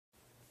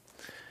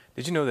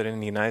Did you know that in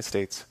the United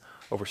States,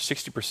 over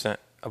 60%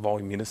 of all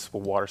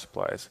municipal water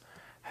supplies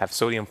have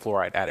sodium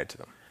fluoride added to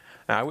them?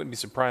 Now, I wouldn't be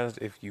surprised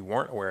if you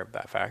weren't aware of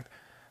that fact,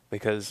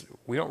 because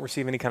we don't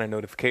receive any kind of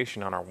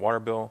notification on our water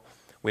bill.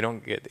 We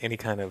don't get any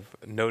kind of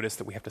notice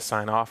that we have to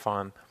sign off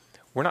on.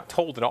 We're not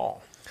told at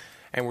all.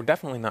 And we're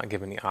definitely not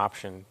given the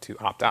option to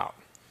opt out.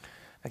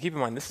 Now, keep in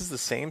mind, this is the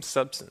same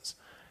substance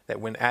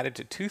that, when added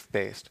to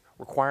toothpaste,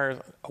 requires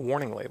a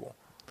warning label.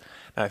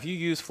 Now, if you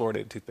use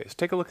fluoridated toothpaste,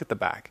 take a look at the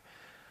back.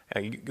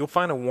 You'll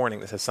find a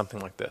warning that says something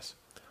like this.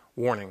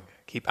 Warning,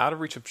 keep out of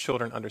reach of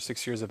children under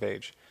 6 years of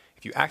age.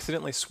 If you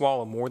accidentally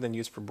swallow more than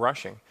used for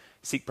brushing,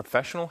 seek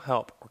professional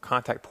help or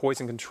contact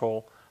poison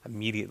control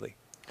immediately.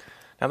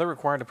 Now, they're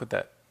required to put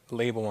that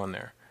label on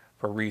there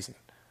for a reason.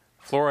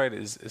 Fluoride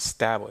is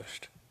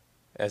established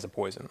as a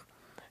poison,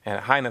 and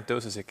at high enough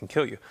doses it can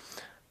kill you.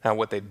 Now,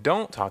 what they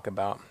don't talk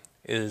about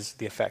is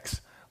the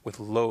effects with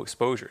low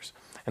exposures,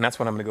 and that's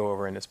what I'm going to go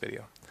over in this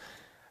video.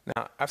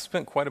 Now, I've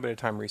spent quite a bit of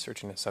time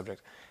researching this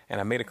subject, and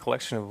I made a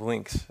collection of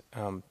links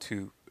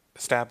to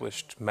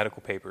established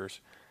medical papers,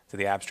 to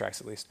the abstracts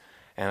at least,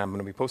 and I'm going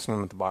to be posting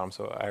them at the bottom.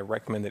 So I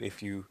recommend that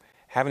if you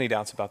have any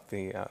doubts about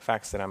the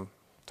facts that I'm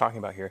talking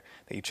about here,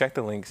 that you check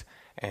the links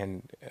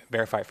and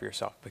verify it for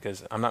yourself,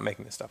 because I'm not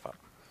making this stuff up.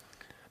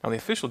 Now, the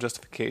official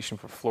justification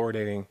for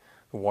fluoridating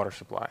the water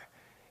supply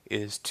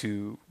is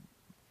to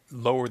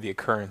lower the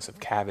occurrence of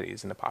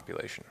cavities in the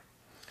population.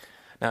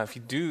 Now, if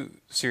you do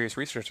serious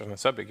research on the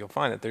subject, you'll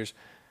find that there's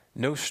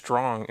no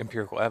strong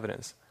empirical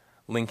evidence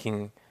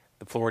linking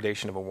the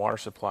fluoridation of a water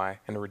supply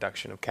and the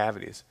reduction of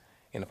cavities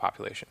in the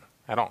population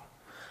at all.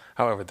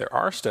 However, there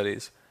are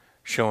studies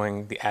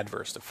showing the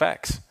adverse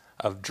effects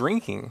of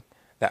drinking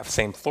that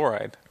same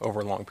fluoride over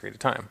a long period of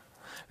time.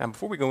 Now,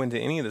 before we go into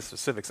any of the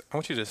specifics, I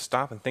want you to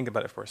stop and think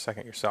about it for a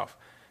second yourself,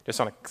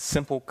 just on a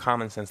simple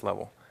common sense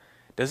level.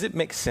 Does it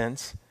make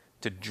sense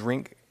to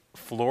drink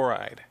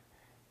fluoride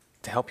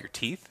to help your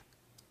teeth?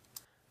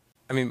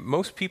 I mean,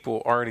 most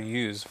people already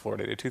use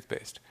fluoridated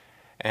toothpaste,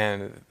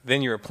 and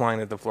then you're applying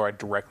the fluoride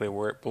directly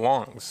where it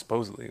belongs,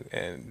 supposedly,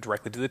 and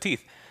directly to the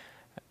teeth.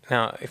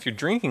 Now, if you're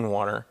drinking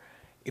water,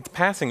 it's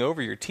passing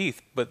over your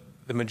teeth, but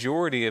the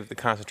majority of the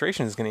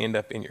concentration is going to end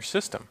up in your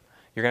system.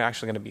 You're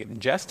actually going to be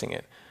ingesting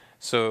it.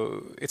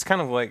 So it's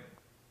kind of like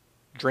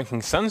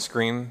drinking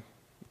sunscreen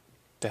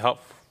to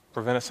help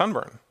prevent a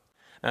sunburn.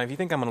 Now, if you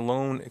think I'm a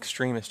lone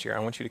extremist here, I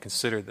want you to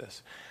consider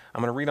this.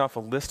 I'm going to read off a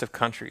list of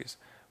countries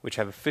which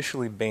have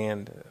officially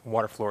banned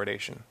water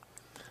fluoridation.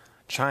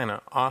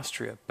 China,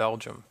 Austria,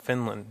 Belgium,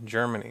 Finland,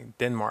 Germany,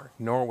 Denmark,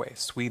 Norway,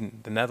 Sweden,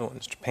 the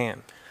Netherlands,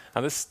 Japan.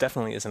 Now, this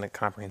definitely isn't a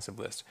comprehensive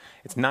list.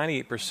 It's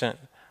 98%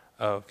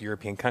 of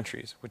European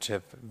countries which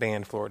have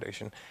banned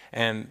fluoridation,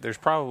 and there's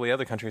probably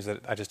other countries that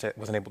I just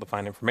wasn't able to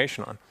find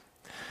information on.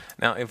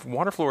 Now, if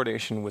water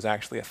fluoridation was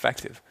actually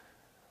effective,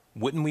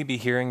 wouldn't we be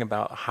hearing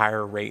about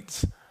higher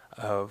rates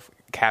of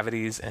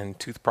cavities and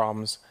tooth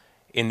problems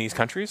in these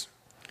countries?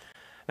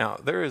 Now,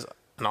 there is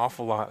an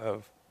awful lot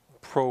of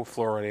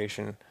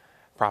pro-fluoridation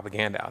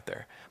propaganda out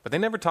there, but they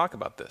never talk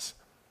about this.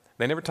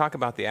 They never talk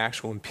about the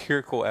actual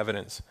empirical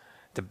evidence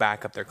to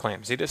back up their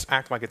claims. They just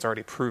act like it's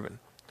already proven.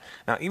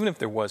 Now, even if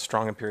there was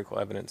strong empirical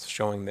evidence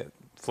showing that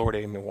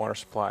fluoridating the water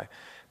supply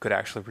could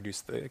actually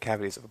reduce the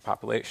cavities of a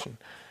population,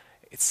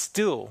 it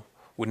still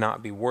would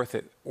not be worth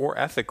it or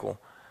ethical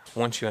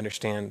once you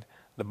understand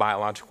the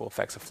biological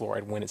effects of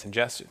fluoride when it's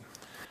ingested.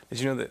 Did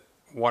you know that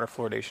water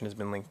fluoridation has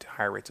been linked to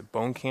higher rates of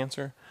bone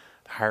cancer,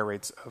 to higher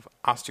rates of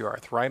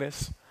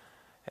osteoarthritis,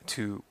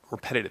 to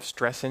repetitive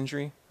stress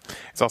injury?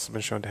 It's also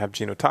been shown to have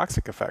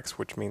genotoxic effects,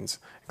 which means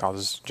it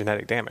causes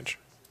genetic damage.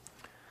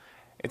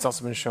 It's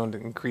also been shown to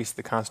increase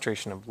the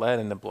concentration of lead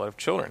in the blood of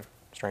children,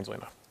 strangely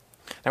enough.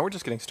 Now, we're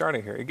just getting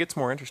started here. It gets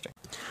more interesting.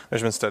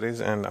 There's been studies,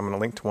 and I'm going to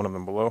link to one of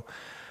them below,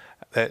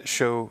 that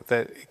show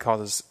that it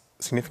causes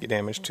significant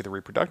damage to the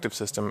reproductive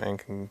system and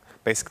can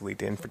basically lead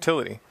to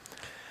infertility.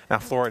 Now,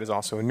 fluoride is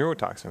also a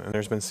neurotoxin, and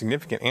there's been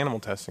significant animal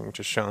testing which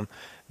has shown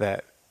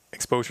that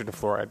exposure to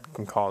fluoride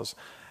can cause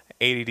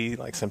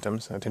ADD-like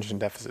symptoms, attention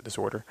deficit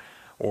disorder,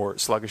 or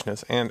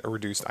sluggishness, and a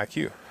reduced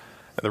IQ.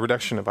 The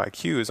reduction of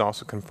IQ is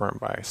also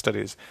confirmed by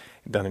studies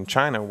done in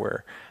China,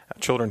 where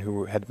children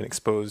who had been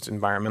exposed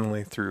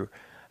environmentally through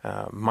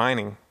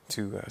mining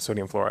to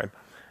sodium fluoride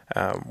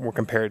were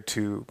compared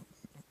to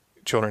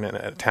children in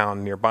a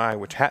town nearby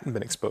which hadn't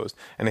been exposed,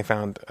 and they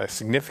found a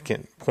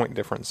significant point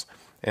difference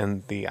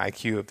in the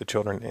IQ of the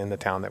children in the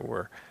town that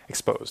were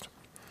exposed.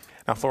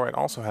 Now, fluoride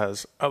also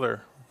has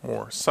other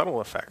more subtle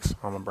effects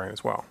on the brain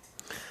as well.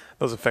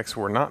 Those effects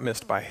were not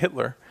missed by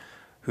Hitler,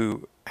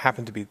 who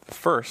happened to be the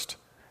first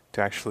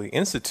to actually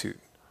institute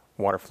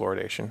water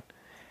fluoridation,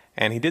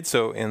 and he did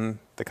so in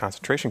the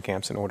concentration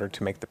camps in order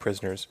to make the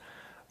prisoners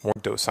more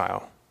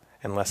docile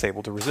and less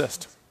able to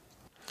resist.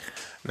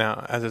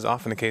 Now, as is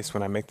often the case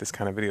when I make this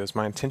kind of videos,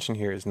 my intention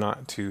here is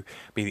not to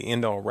be the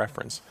end-all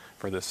reference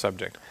for this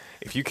subject.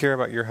 If you care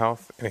about your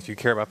health, and if you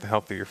care about the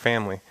health of your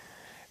family,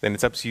 then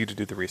it's up to you to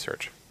do the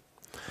research.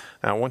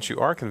 Now, once you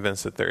are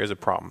convinced that there is a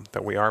problem,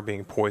 that we are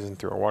being poisoned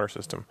through our water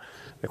system,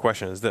 the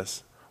question is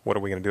this: what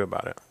are we going to do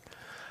about it?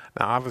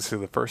 Now, obviously,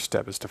 the first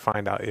step is to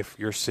find out if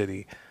your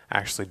city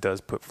actually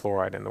does put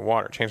fluoride in the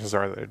water. Chances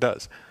are that it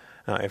does.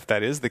 If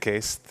that is the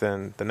case,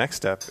 then the next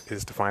step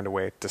is to find a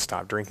way to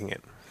stop drinking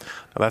it.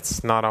 Now,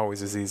 that's not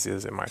always as easy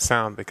as it might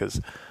sound,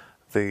 because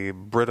the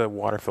Brita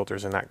water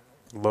filters and that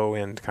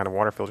low-end kind of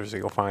water filters that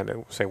you'll find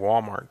at, say,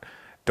 Walmart,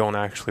 don't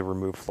actually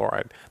remove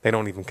fluoride. They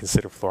don't even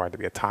consider fluoride to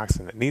be a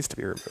toxin that needs to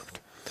be removed.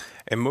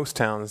 In most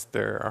towns,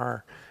 there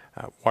are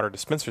water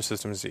dispenser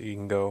systems that you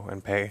can go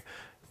and pay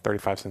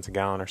 35 cents a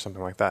gallon or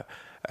something like that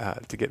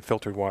to get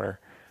filtered water,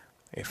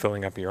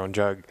 filling up your own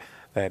jug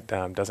that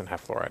doesn't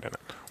have fluoride in it.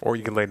 Or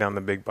you can lay down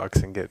the big bucks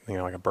and get,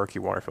 like a Berkey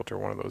water filter,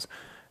 one of those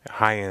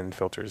high-end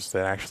filters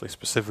that actually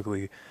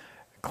specifically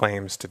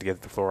claims to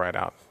get the fluoride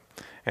out.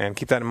 And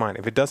keep that in mind.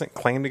 If it doesn't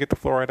claim to get the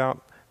fluoride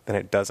out, then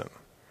it doesn't.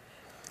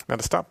 Now,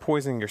 to stop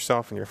poisoning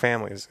yourself and your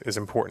family is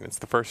important. It's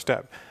the first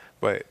step,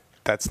 but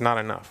that's not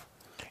enough.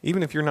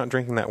 Even if you're not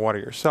drinking that water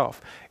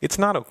yourself, it's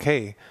not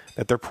okay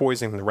that they're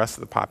poisoning the rest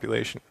of the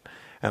population.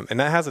 And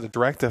that has a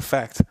direct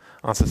effect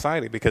on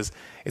society, because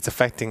it's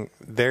affecting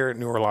their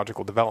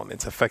neurological development,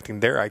 it's affecting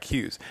their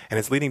IQs, and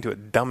it's leading to a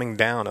dumbing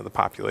down of the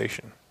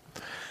population.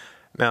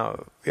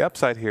 Now, the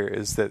upside here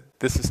is that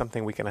this is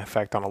something we can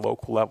affect on a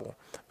local level,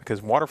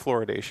 because water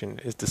fluoridation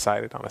is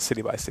decided on a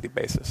city-by-city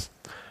basis.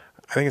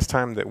 I think it's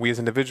time that we as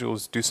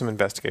individuals do some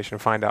investigation,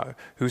 find out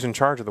who's in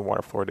charge of the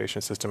water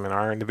fluoridation system in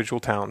our individual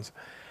towns,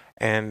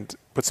 and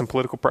put some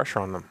political pressure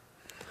on them.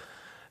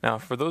 Now,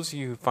 for those of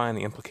you who find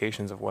the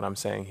implications of what I'm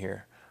saying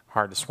here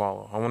hard to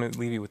swallow, I want to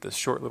leave you with this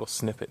short little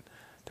snippet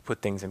to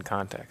put things in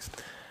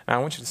context. Now,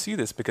 I want you to see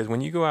this, because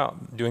when you go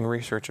out doing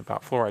research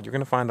about fluoride, you're going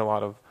to find a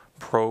lot of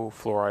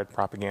pro-fluoride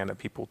propaganda,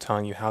 people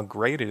telling you how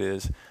great it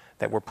is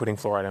that we're putting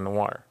fluoride in the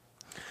water.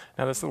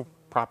 Now, this little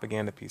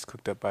propaganda piece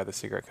cooked up by the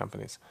cigarette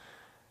companies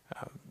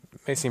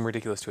may seem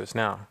ridiculous to us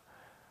now,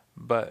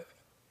 but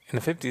in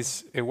the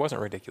 50s, it wasn't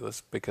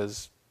ridiculous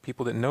because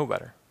people didn't know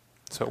better,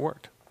 so it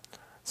worked.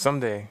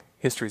 Someday,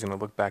 history is going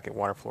to look back at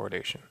water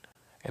fluoridation,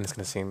 and it's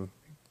going to seem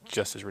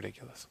just as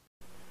ridiculous.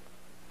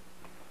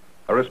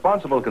 A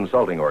responsible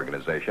consulting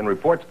organization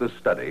reports this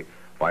study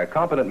by a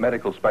competent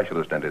medical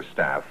specialist and his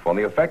staff on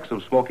the effects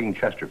of smoking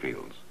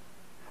Chesterfields.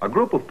 A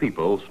group of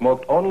people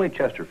smoked only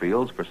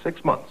Chesterfields for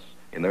 6 months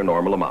in their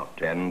normal amount,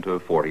 10 to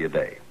 40 a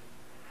day.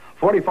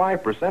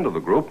 45% of the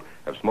group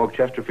have smoked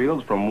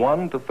Chesterfields from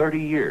 1 to 30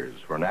 years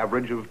for an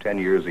average of 10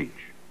 years each.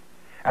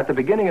 At the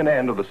beginning and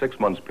end of the 6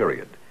 months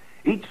period,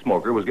 each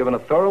smoker was given a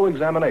thorough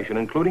examination,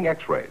 including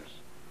x-rays.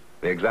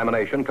 The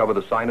examination covered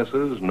the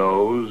sinuses,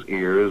 nose,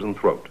 ears, and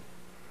throat.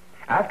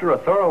 After a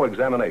thorough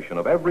examination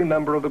of every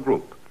member of the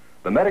group,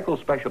 the medical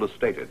specialist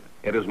stated,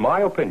 "It is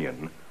my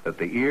opinion that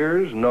the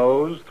ears,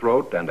 nose,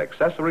 throat, and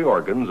accessory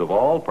organs of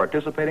all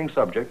participating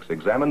subjects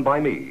examined by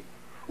me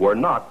were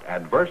not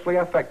adversely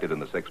affected in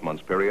the 6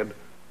 months period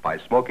by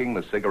smoking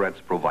the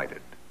cigarettes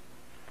provided."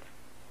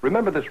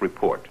 Remember this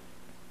report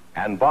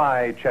and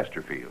buy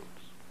Chesterfields,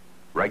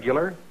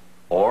 regular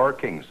or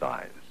king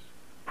size,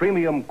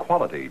 premium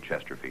quality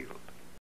Chesterfield.